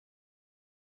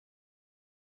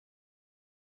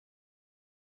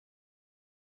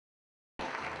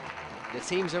The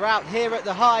teams are out here at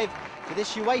the Hive for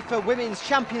this UEFA Women's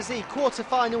Champions League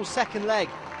quarter-final second leg.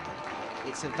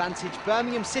 It's advantage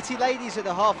Birmingham City ladies at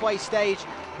the halfway stage,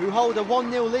 who hold a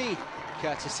 1-0 lead,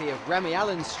 courtesy of Remy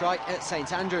Allen's strike at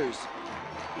St Andrews.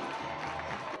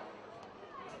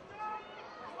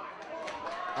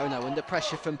 Ono under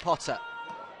pressure from Potter.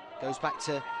 Goes back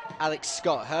to Alex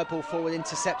Scott. Her ball forward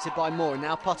intercepted by Moore.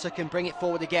 Now Potter can bring it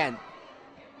forward again.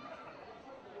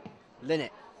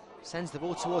 Linnett sends the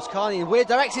ball towards Carney and Weir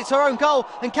directs it to her own goal.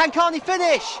 And can Carney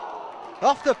finish?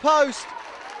 Off the post.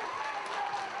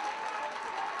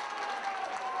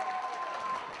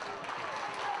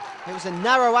 It was a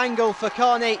narrow angle for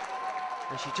Carney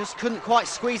and she just couldn't quite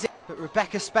squeeze it. But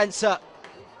Rebecca Spencer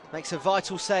makes a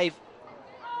vital save.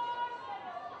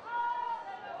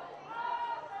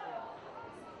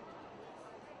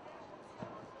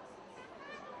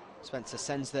 Spencer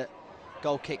sends the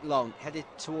goal kick long, headed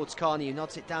towards Carney, who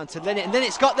nods it down to Linnett, and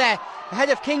Linnett's got there, ahead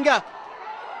of Kinga.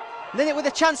 Linnett with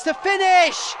a chance to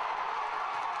finish!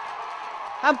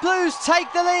 And Blues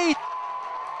take the lead.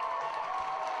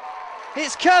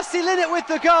 It's Kirsty Linnett with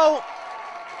the goal,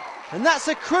 and that's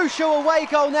a crucial away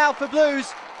goal now for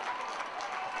Blues.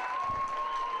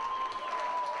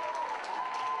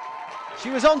 She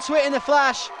was onto it in a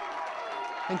flash,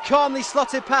 and calmly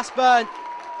slotted past Byrne.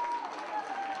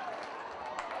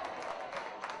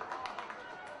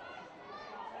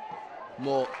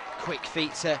 More quick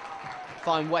feet to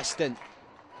find Weston.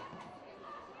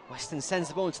 Weston sends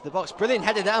the ball into the box. Brilliant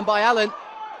header down by Allen.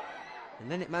 And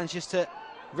then it manages to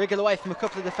wriggle away from a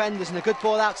couple of defenders, and a good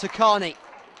ball out to Carney.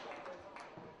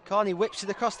 Carney whips it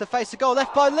across the face of goal,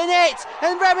 left by Linnett,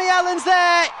 and Remy Allen's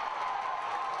there.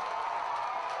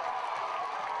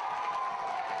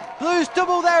 Blues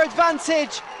double their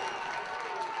advantage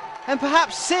and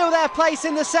perhaps seal their place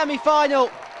in the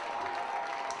semi-final.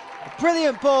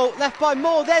 Brilliant ball, left by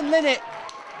Moore, then Linnett.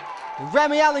 And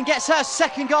Remy Allen gets her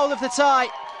second goal of the tie.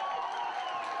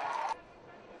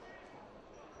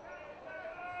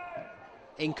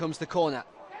 In comes the corner.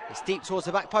 It's deep towards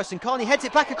the back post and Carney heads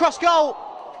it back across goal.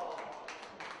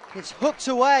 It's hooked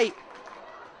away.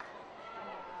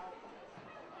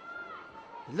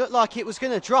 It looked like it was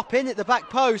going to drop in at the back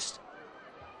post.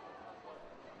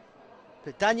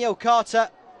 But Danielle Carter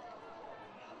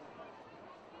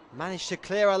managed to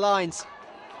clear her lines.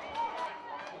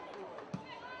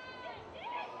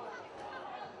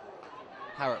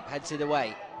 Harrop heads it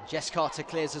away. Jess Carter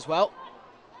clears as well.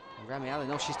 And Remy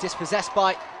Allen, oh, she's dispossessed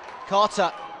by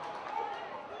Carter,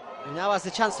 who now has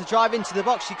the chance to drive into the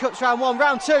box. She cuts round one,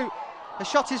 round two. The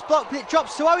shot is blocked, but it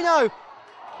drops to Ono.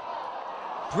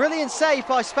 Brilliant save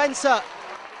by Spencer.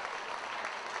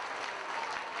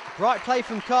 Bright play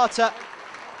from Carter.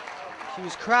 She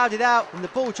was crowded out and the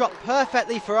ball dropped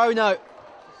perfectly for Ono.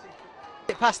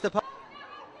 It passed the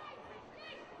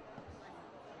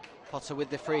Potter with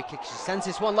the free kick. She sends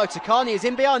this one low to Carney, who's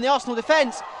in behind the Arsenal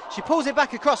defence. She pulls it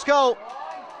back across goal.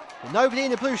 And nobody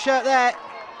in the blue shirt there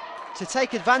to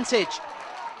take advantage.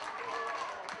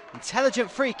 Intelligent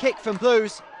free kick from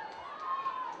Blues.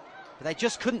 But they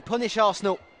just couldn't punish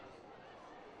Arsenal.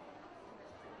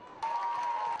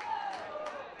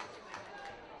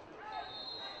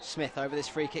 Smith over this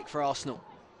free kick for Arsenal.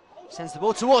 Sends the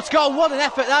ball towards goal. What an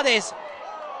effort that is.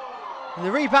 And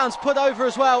the rebound's put over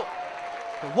as well.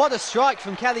 But what a strike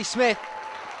from Kelly Smith.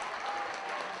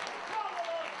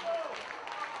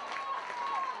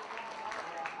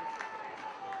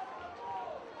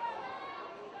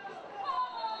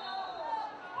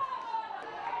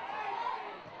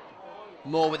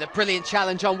 Moore with a brilliant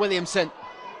challenge on Williamson.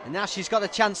 And now she's got a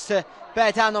chance to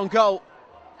bear down on goal.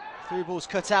 Through ball's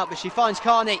cut out, but she finds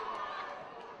Carney.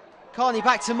 Carney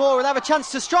back to Moore, will have a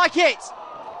chance to strike it.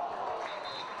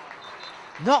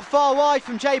 Not far wide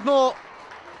from Jade Moore.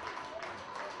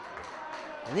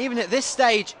 And even at this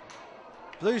stage,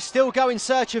 Blues still go in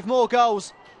search of more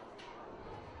goals.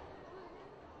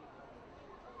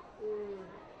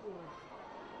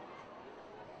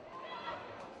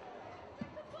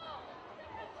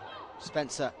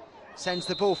 Spencer sends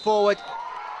the ball forward.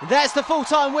 And there's the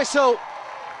full-time whistle.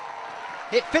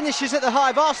 It finishes at the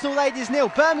Hive. Arsenal ladies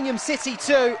 0, Birmingham City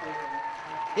 2.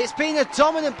 It's been a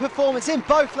dominant performance in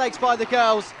both legs by the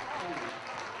girls,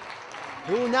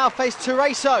 who will now face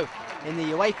Tureso in the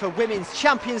UEFA Women's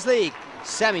Champions League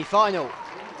semi-final.